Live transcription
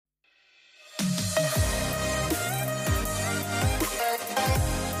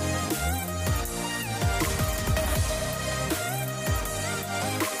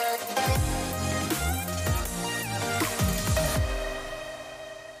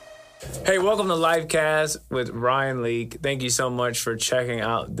Hey, welcome to Lifecast with Ryan Leak. Thank you so much for checking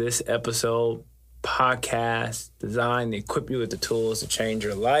out this episode. Podcast designed to equip you with the tools to change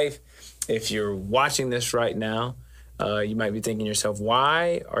your life. If you're watching this right now, you might be thinking to yourself,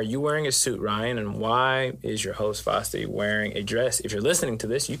 why are you wearing a suit, Ryan? And why is your host, Fosti, wearing a dress? If you're listening to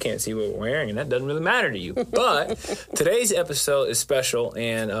this, you can't see what we're wearing, and that doesn't really matter to you. But today's episode is special,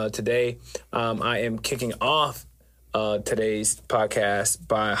 and today I am kicking off today's podcast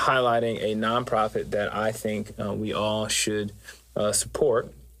by highlighting a nonprofit that I think we all should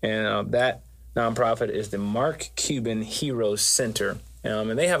support. And that nonprofit is the Mark Cuban Heroes Center.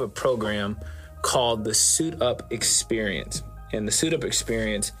 And they have a program called the Suit Up Experience. And the Suit Up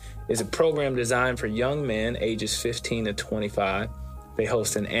Experience is a program designed for young men ages 15 to 25. They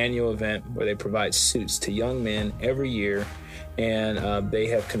host an annual event where they provide suits to young men every year. And they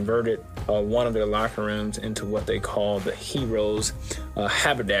have converted one of their locker rooms into what they call the Heroes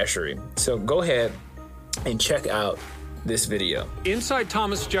Haberdashery. So go ahead and check out this video. Inside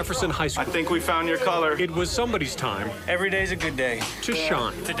Thomas Jefferson High School. I think we found your color. It was somebody's time. Every day's a good day. To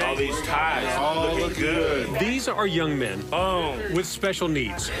shine. Today. All these ties looking good. These are young men Boom. with special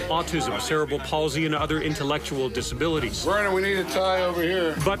needs, autism, cerebral palsy, and other intellectual disabilities. Vernon, we need a tie over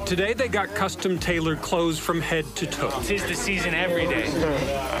here. But today they got custom-tailored clothes from head to toe. 'Tis the season every day.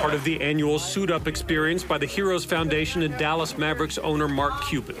 Part of the annual Suit Up Experience by the Heroes Foundation and Dallas Mavericks owner Mark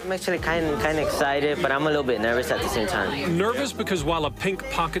Cuban. I'm actually kind of excited, but I'm a little bit nervous at the same time. Nervous because while a pink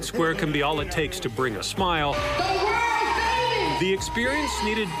pocket square can be all it takes to bring a smile, the experience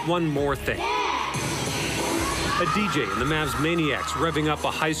needed one more thing. A DJ and the Mavs Maniacs revving up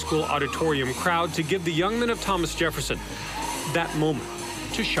a high school auditorium crowd to give the young men of Thomas Jefferson that moment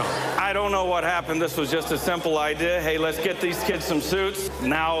to shine. I don't know what happened. This was just a simple idea. Hey, let's get these kids some suits.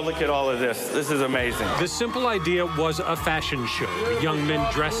 Now look at all of this. This is amazing. The simple idea was a fashion show. The young men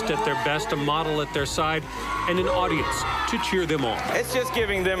dressed at their best, a model at their side, and an audience to cheer them on. It's just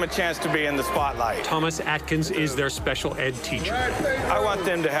giving them a chance to be in the spotlight. Thomas Atkins is their special ed teacher. I want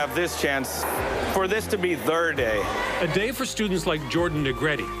them to have this chance, for this to be their day. A day for students like Jordan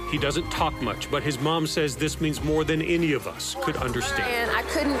Negretti. He doesn't talk much, but his mom says this means more than any of us could understand. And I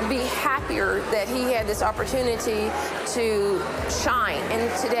couldn't be happier that he had this opportunity to shine.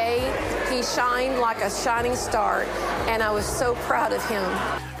 And today, he shined like a shining star, and I was so proud of him.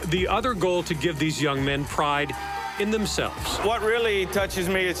 The other goal to give these young men pride in themselves. What really touches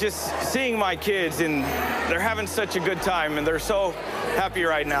me is just seeing my kids, and they're having such a good time, and they're so happy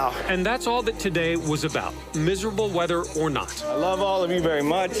right now. And that's all that today was about, miserable weather or not. I love all of you very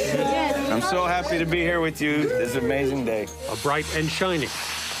much. I'm so happy to be here with you this amazing day. A bright and shining,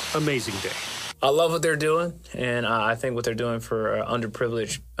 amazing day. I love what they're doing, and I think what they're doing for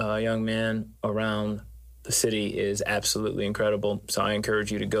underprivileged young men around the city is absolutely incredible. So I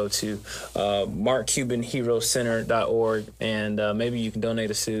encourage you to go to markcubanherocenter.org, and maybe you can donate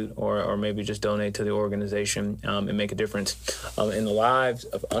a suit or maybe just donate to the organization and make a difference in the lives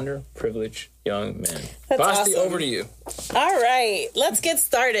of underprivileged young men. That's Fosti, awesome. over to you. All right, let's get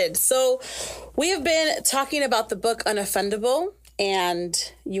started. So we have been talking about the book Unoffendable, and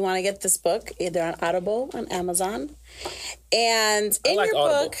you want to get this book either on Audible, on Amazon. And in your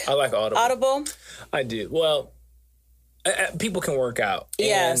book... I like Audible. Audible? I do. Well, people can work out.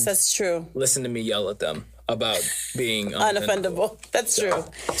 Yes, and that's true. listen to me yell at them about being Unoffendable. That's true.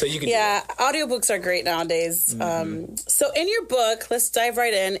 So you can audiobooks are great nowadays. Mm-hmm. So in your book, let's dive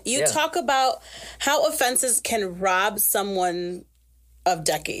right in. You talk about how offenses can rob someone of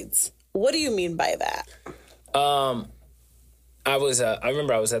decades. What do you mean by that? I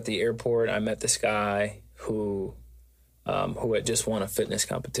remember I was at the airport. I met this guy who had just won a fitness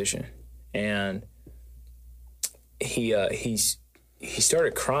competition, and he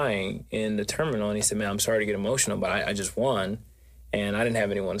started crying in the terminal, and he said, "Man, I'm sorry to get emotional, but I just won, and I didn't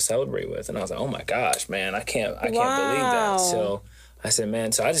have anyone to celebrate with." And I was like, "Oh my gosh, man, I can't believe that." So I said,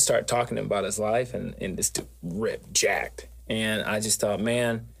 "Man," so I just started talking to him about his life, and this dude ripped, jacked, and I just thought,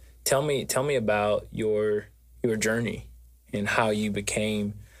 "Man, tell me about your journey and how you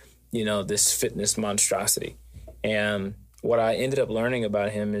became, this fitness monstrosity." And what I ended up learning about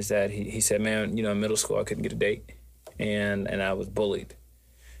him is that he said, "Man, in middle school I couldn't get a date, and I was bullied."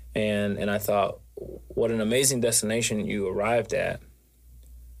 And I thought, what an amazing destination you arrived at,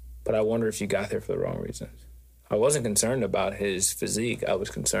 but I wonder if you got there for the wrong reasons. I wasn't concerned about his physique. I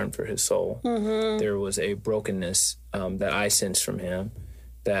was concerned for his soul. Mm-hmm. There was a brokenness that I sensed from him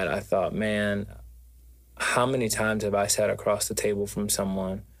that I thought, man, how many times have I sat across the table from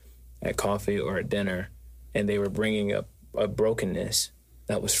someone at coffee or at dinner, and they were bringing up a brokenness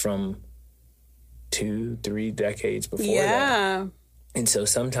that was from 2-3 decades before that. And so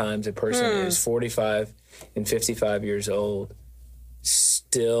sometimes a person is 45 and 55 years old,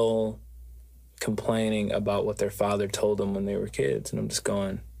 still complaining about what their father told them when they were kids. And I'm just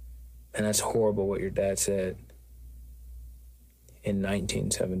going, man, that's horrible what your dad said in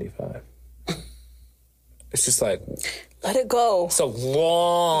 1975. It's just like, let it go. It's a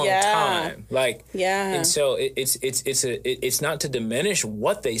long time. Like, yeah. And so it's not to diminish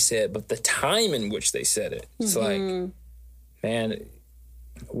what they said, but the time in which they said it. It's like, man,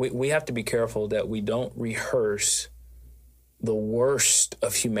 we have to be careful that we don't rehearse the worst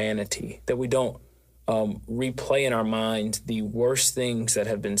of humanity, that we don't replay in our minds the worst things that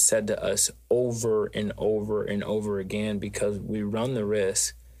have been said to us over and over and over again, because we run the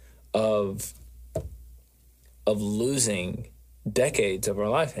risk of losing decades of our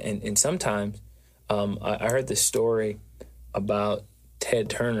life. And sometimes I heard this story about Ted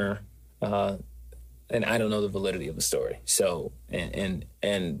Turner, and I don't know the validity of the story. So, and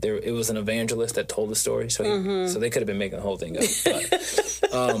there, it was an evangelist that told the story. So, so they could have been making the whole thing up.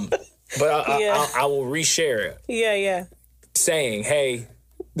 But I will reshare it. Yeah. Saying, hey,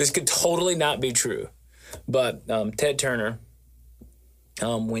 this could totally not be true. But Ted Turner,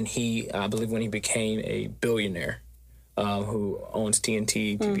 when he became a billionaire, who owns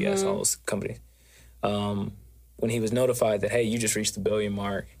TNT, PBS, all those companies, when he was notified that, hey, you just reached the billion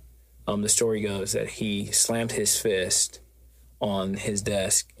mark, the story goes that he slammed his fist on his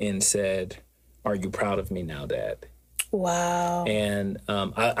desk and said, "Are you proud of me now, Dad?" Wow. And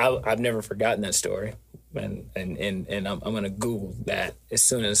I've never forgotten that story. And I'm going to Google that as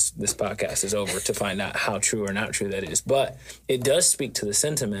soon as this podcast is over to find out how true or not true that is. But it does speak to the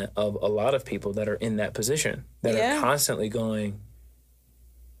sentiment of a lot of people that are in that position, that are constantly going,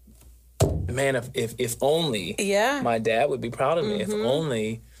 man, if only my dad would be proud of me, if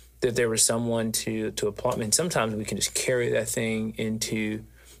only that there was someone to applaud me. And sometimes we can just carry that thing into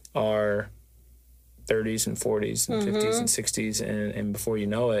our 30s and 40s and 50s and 60s, and before you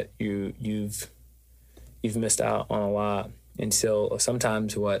know it, you've missed out on a lot. And so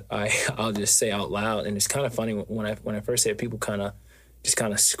sometimes what I'll just say out loud, and it's kind of funny when I first say it, people kind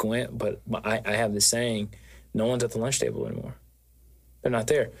of squint, but I have this saying, no one's at the lunch table anymore. They're not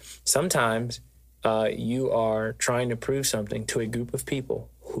there. Sometimes you are trying to prove something to a group of people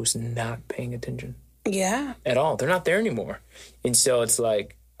who's not paying attention. Yeah. At all. They're not there anymore. And so it's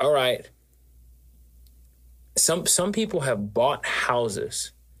like, all right, some people have bought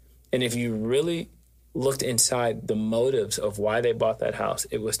houses, and if you really looked inside the motives of why they bought that house,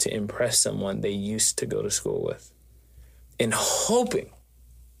 it was to impress someone they used to go to school with, and hoping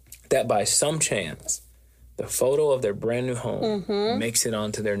that by some chance the photo of their brand new home makes it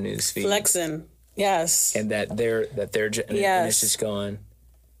onto their news feed. Flexing. Yes. And that they're and it's just going,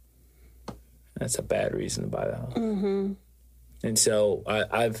 that's a bad reason to buy the house. And so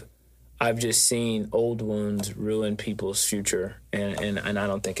I've just seen old wounds ruin people's future, and I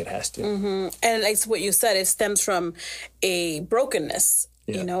don't think it has to. And it's what you said, it stems from a brokenness.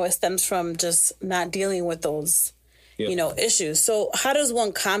 You know, it stems from just not dealing with those, issues. So how does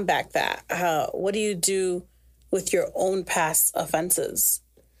one combat that? What do you do with your own past offenses?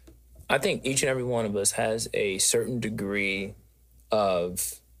 I think each and every one of us has a certain degree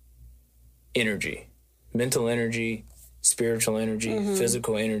of energy, mental energy, spiritual energy,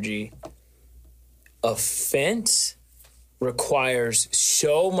 physical energy. Offense requires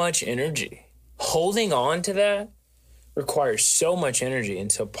so much energy. Holding on to that requires so much energy.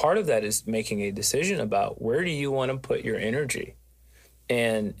 And so part of that is making a decision about where do you want to put your energy.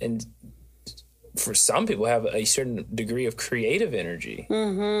 And for some people have a certain degree of creative energy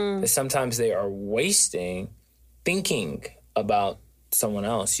that sometimes they are wasting thinking about someone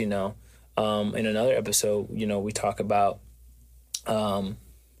else, In another episode, we talk about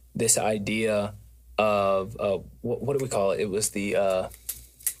this idea of what do we call it? It was the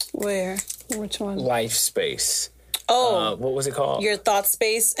which one? Life space. Oh, what was it called? Your thought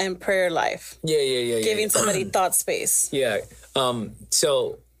space and prayer life. Yeah. Giving somebody thought space. Yeah.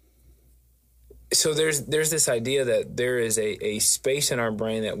 So there's this idea that there is a space in our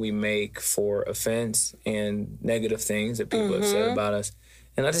brain that we make for offense and negative things that people have said about us.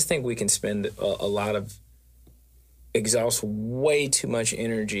 And I just think we can spend a lot of exhaust way too much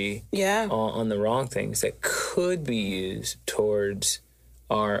energy on the wrong things that could be used towards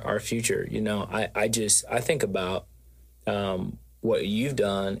our future. I think about what you've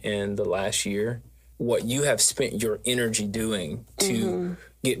done in the last year, what you have spent your energy doing to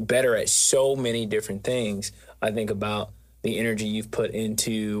get better at so many different things. I think about the energy you've put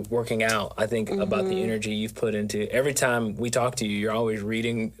into working out. I think about the energy you've put into every time we talk to you, you're always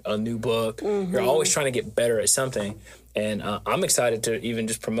reading a new book. You're always trying to get better at something. And I'm excited to even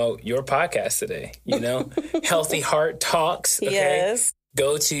just promote your podcast today, Healthy Heart Talks. Okay? Yes.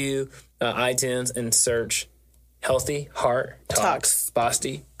 Go to iTunes and search Healthy Heart Talks.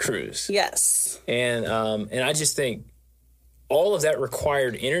 Basti Cruz. Yes. And I just think all of that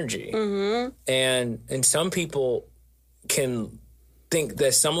required energy. Mm-hmm. And some people can think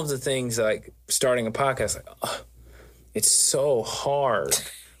that some of the things like starting a podcast, like, oh, it's so hard.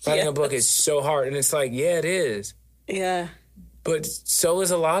 Writing a book is so hard. And it's like, yeah, it is. Yeah. But so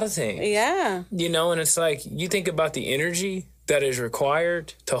is a lot of things. Yeah. And it's like, you think about the energy that is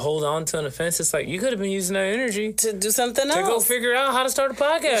required to hold on to an offense. It's like, you could have been using that energy to do something else. To go figure out how to start a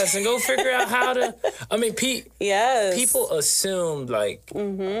podcast and go figure out how to, I mean, yes. People assume like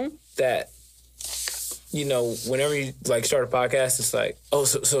that, whenever you like start a podcast, it's like, oh,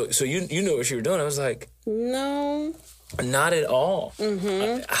 so you knew what you were doing. I was like, no. Not at all.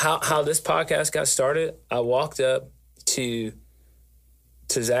 Mm-hmm. How this podcast got started, I walked up to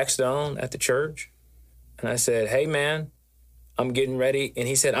Zach Stone at the church, and I said, "Hey, man, I'm getting ready." And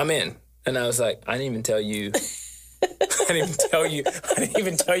he said, "I'm in." And I was like, "I didn't even tell you. I didn't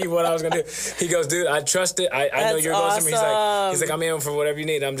even tell you what I was gonna do." He goes, "Dude, I trust it. I know you're going to me." He's like, "I'm in for whatever you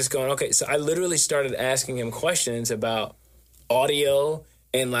need." I'm just going, okay. So I literally started asking him questions about audio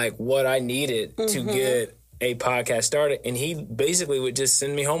and like what I needed to get a podcast started, and he basically would just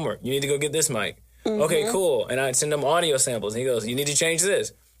send me homework. You need to go get this mic. Okay, cool. And I'd send him audio samples. And he goes, you need to change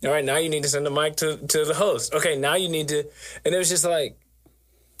this. All right, now you need to send the mic to the host. Okay, now you need to, and it was just like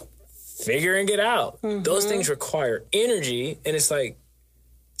figuring it out. Those things require energy, and it's like,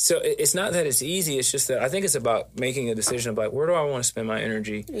 so it's not that it's easy. It's just that I think it's about making a decision of like, where do I want to spend my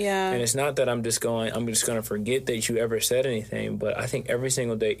energy? Yeah. And it's not that I'm just going to forget that you ever said anything, but I think every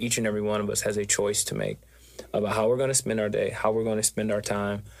single day, each and every one of us has a choice to make about how we're going to spend our day, how we're going to spend our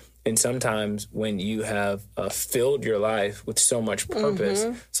time. And sometimes when you have filled your life with so much purpose,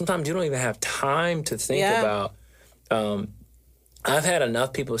 sometimes you don't even have time to think about. I've had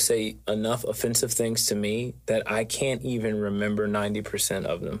enough people say enough offensive things to me that I can't even remember 90%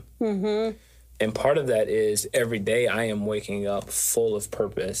 of them. And part of that is every day I am waking up full of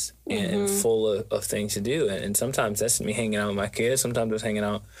purpose and full of things to do. And sometimes that's me hanging out with my kids. Sometimes that's hanging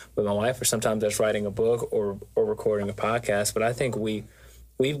out with my wife, or sometimes that's writing a book or recording a podcast. But I think we've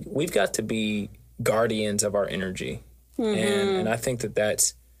got to be guardians of our energy. And I think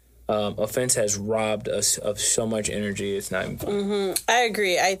that's offense has robbed us of so much energy. It's not even fun. I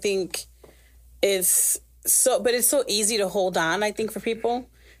agree. I think it's so easy to hold on, I think, for people.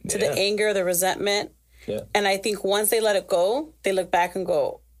 To the anger, the resentment. Yeah. And I think once they let it go, they look back and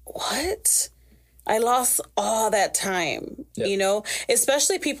go, what? I lost all that time,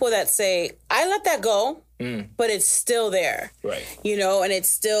 Especially people that say, I let that go, but it's still there. Right. And it's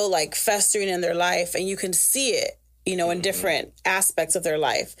still like festering in their life, and you can see it, in different aspects of their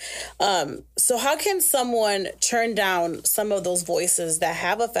life. So how can someone turn down some of those voices that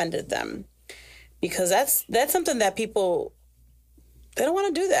have offended them? Because that's something that people... They don't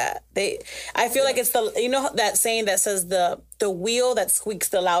want to do that. I feel like it's that saying that says the wheel that squeaks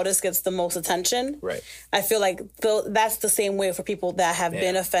the loudest gets the most attention. Right. I feel like that's the same way for people that have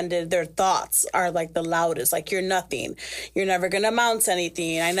been offended. Their thoughts are like the loudest. Like, you're nothing. You're never going to amount to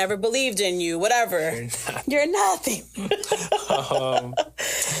anything. I never believed in you. Whatever. You're nothing.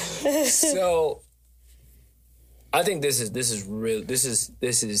 So I think this is real. This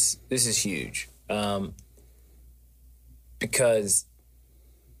is huge. Because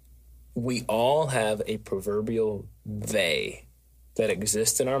we all have a proverbial they that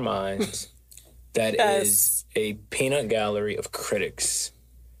exists in our minds that is a peanut gallery of critics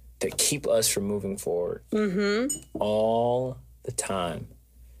that keep us from moving forward all the time.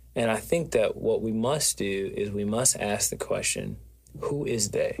 And I think that what we must do is we must ask the question, who is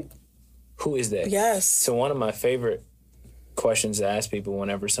they? Who is they? Yes. So one of my favorite questions to ask people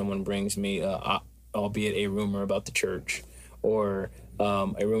whenever someone brings me, albeit a rumor about the church, or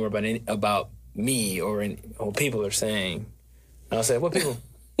a rumor about me, or what people are saying. And I'll say, what people?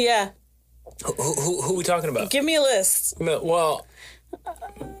 Yeah. Who are we talking about? Give me a list. Well, well,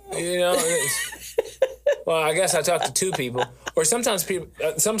 I guess I talk to two people. Or sometimes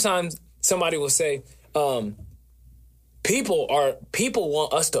somebody will say, people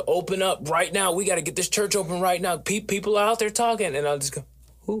want us to open up right now. We got to get this church open right now. People are out there talking. And I'll just go,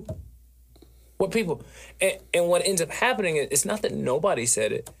 who? What people? And what ends up happening is, it's not that nobody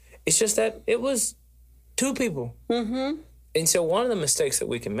said it. It's just that it was two people. And so one of the mistakes that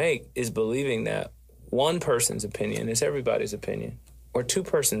we can make is believing that one person's opinion is everybody's opinion, or two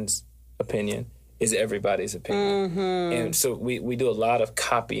persons' opinion is everybody's opinion. And so we do a lot of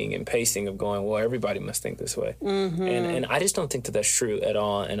copying and pasting of going, well, everybody must think this way. And I just don't think that that's true at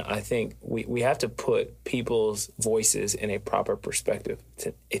all. And I think we have to put people's voices in a proper perspective.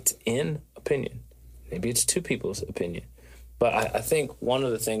 It's in opinion. Maybe it's two people's opinion. But I think one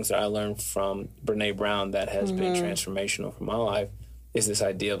of the things that I learned from Brene Brown that has been transformational for my life is this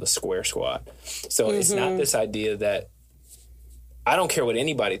idea of a square squad. So it's not this idea that I don't care what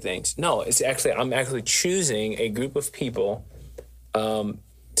anybody thinks. No, it's actually, I'm actually choosing a group of people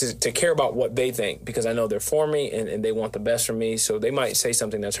to care about what they think, because I know they're for me and they want the best for me. So they might say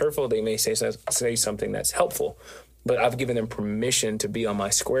something that's hurtful. They may say something that's helpful. But I've given them permission to be on my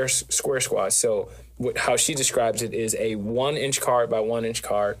square squad. So how she describes it is a 1-inch card by 1-inch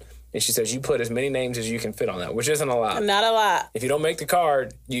card. And she says you put as many names as you can fit on that, which isn't a lot. Not a lot. If you don't make the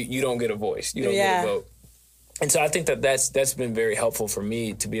card, you don't get a voice. You don't get a vote. And so I think that's been very helpful for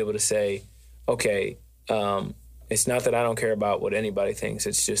me to be able to say, okay, it's not that I don't care about what anybody thinks.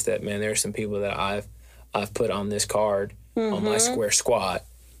 It's just that, man, there are some people that I've put on this card on my square squad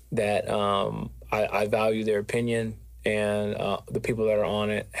that I value their opinion, and the people that are on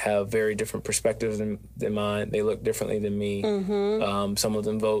it have very different perspectives than mine. They look differently than me. Some of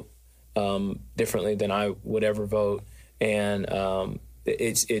them vote differently than I would ever vote, and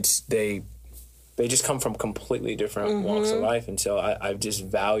they just come from completely different walks of life, and so I just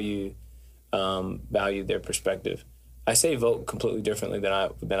value their perspective. I say vote completely differently than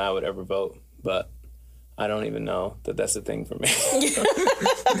I would ever vote, but I don't even know that that's a thing for me.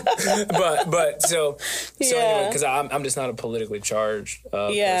 but so anyway, because I'm just not a politically charged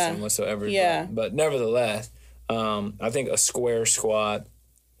person whatsoever. Yeah. But nevertheless, I think a square squad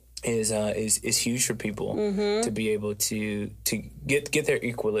is huge for people to be able to get their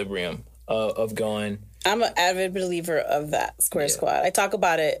equilibrium of going. I'm an avid believer of that square squad. I talk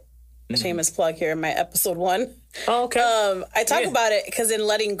about it. Shameless plug here in my episode 1. Oh, okay. I talk about it because in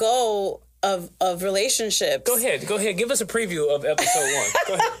letting go of relationships. Go ahead. Give us a preview of episode 1.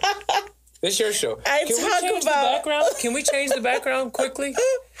 Go ahead. It's your show. Can we change the background? Can we change the background quickly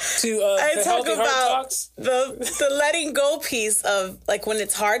to I talk about the letting go piece of, like, when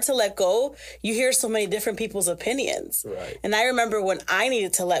it's hard to let go, you hear so many different people's opinions. Right. And I remember when I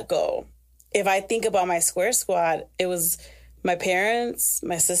needed to let go, if I think about my square squad, it was my parents,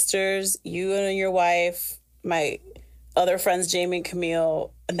 my sisters, you and your wife, my other friends, Jamie and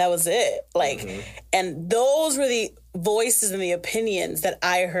Camille, and that was it. Like, and those were the voices and the opinions that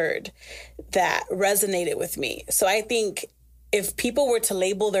I heard that resonated with me. So I think if people were to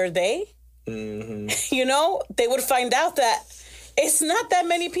label their they, you know, they would find out that it's not that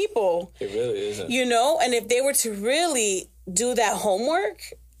many people. It really isn't. You know, and if they were to really do that homework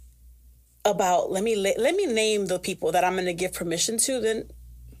about, let me name the people that I'm going to give permission to,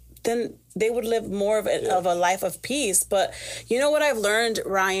 then they would live more of a life of peace. But you know what I've learned,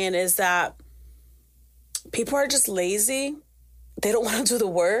 Ryan, is that people are just lazy. They don't want to do the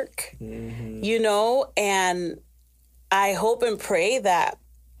work, you know? And I hope and pray that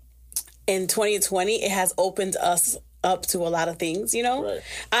in 2020, it has opened us up to a lot of things, you know? Right.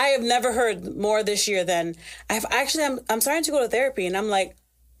 I have never heard more this year than I'm starting to go to therapy, and I'm like,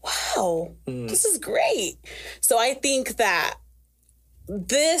 wow, this is great. So I think that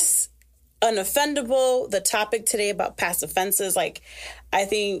this Unoffendable, the topic today about past offenses, like, I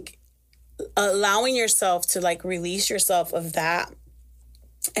think allowing yourself to, like, release yourself of that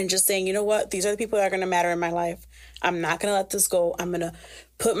and just saying, you know what, these are the people that are going to matter in my life. I'm not going to let this go. I'm going to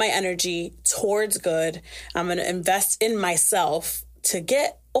put my energy towards good. I'm going to invest in myself to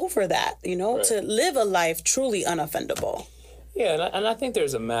get over that, you know, to live a life truly unoffendable. Yeah, and I think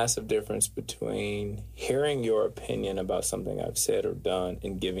there's a massive difference between hearing your opinion about something I've said or done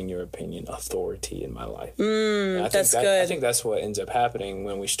and giving your opinion authority in my life. That's good. I think that's what ends up happening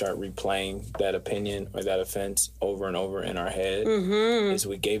when we start replaying that opinion or that offense over and over in our head, is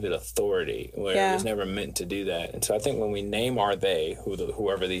we gave it authority where it was never meant to do that. And so I think when we name our they,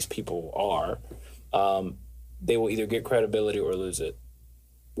 whoever these people are, they will either get credibility or lose it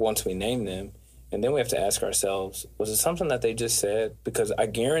once we name them. And then we have to ask ourselves, was it something that they just said? Because I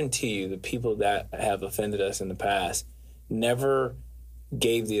guarantee you the people that have offended us in the past never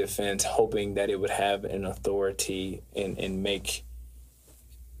gave the offense hoping that it would have an authority and make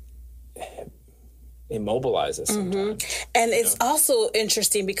immobilize us sometimes. And it's also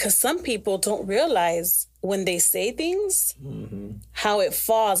interesting because some people don't realize when they say things, how it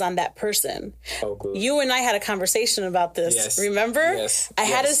falls on that person. Oh, good. You and I had a conversation about this. Yes. Remember? Yes. I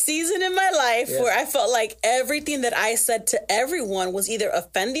had a season in my life where I felt like everything that I said to everyone was either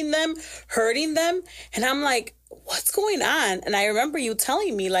offending them, hurting them. And I'm like, what's going on? And I remember you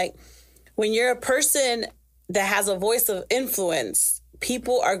telling me, like, when you're a person that has a voice of influence,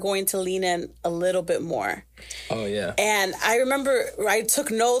 people are going to lean in a little bit more. Oh, yeah. And I remember I took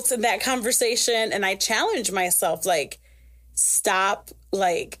notes in that conversation and I challenged myself, like, stop,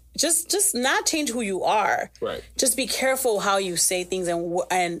 like, just not change who you are. Right. Just be careful how you say things and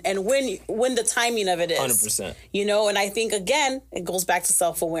when the timing of it is. 100%. You know, and I think, again, it goes back to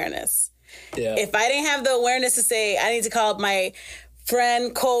self-awareness. Yeah. If I didn't have the awareness to say, I need to call up my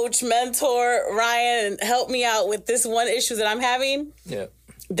friend, coach, mentor, Ryan, and help me out with this one issue that I'm having, Yeah.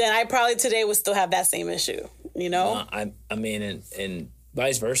 then I probably today would still have that same issue, you know? I mean, and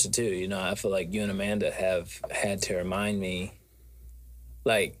vice versa, too. You know, I feel like you and Amanda have had to remind me,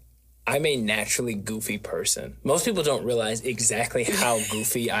 like, I'm a naturally goofy person. Most people don't realize exactly how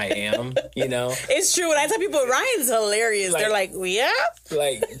goofy I am, you know? It's true. When I tell people Ryan's hilarious, they're like, yeah?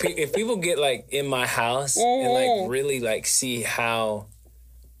 Like, if people get, like, in my house and, like, really, like, see how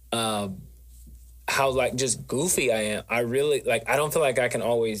like just goofy I am, I really, like, I don't feel like I can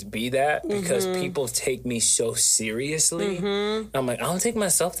always be that because people take me so seriously. I'm like, I don't take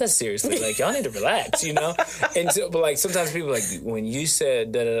myself that seriously. Like, y'all need to relax, you know? And so, but like sometimes people like, when you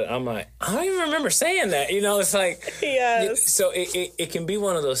said da-da-da, I'm like, I don't even remember saying that, you know? It's like, Yes. So it can be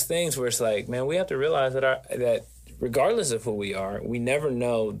one of those things where it's like, man, we have to realize that regardless of who we are, we never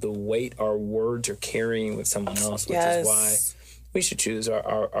know the weight our words are carrying with someone else, which is why we should choose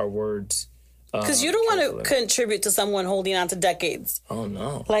our words. Because you don't want to contribute to someone holding on to decades. Oh,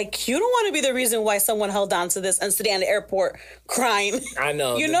 no. Like, you don't want to be the reason why someone held on to this and sitting at the airport crying. I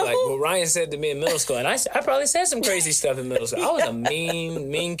know. You know? Like what Ryan said to me in middle school, and I probably said some crazy stuff in middle school. I was a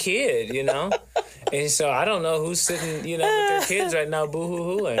mean kid, you know? And so I don't know who's sitting, you know, with their kids right now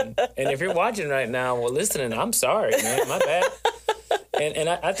boo-hoo-hooing. And if you're watching right now or listening, I'm sorry, man. My bad. And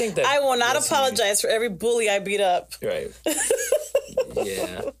I think that... I will not apologize for every bully I beat up. Right.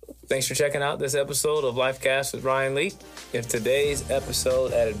 Yeah. Thanks for checking out this episode of Lifecast with Ryan Lee. If today's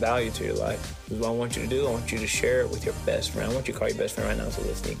episode added value to your life, this is what I want you to do. I want you to share it with your best friend. I want you to call your best friend right now to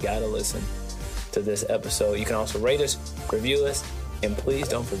listen. You gotta listen to this episode. You can also rate us, review us, and please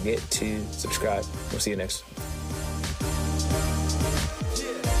don't forget to subscribe. We'll see you next.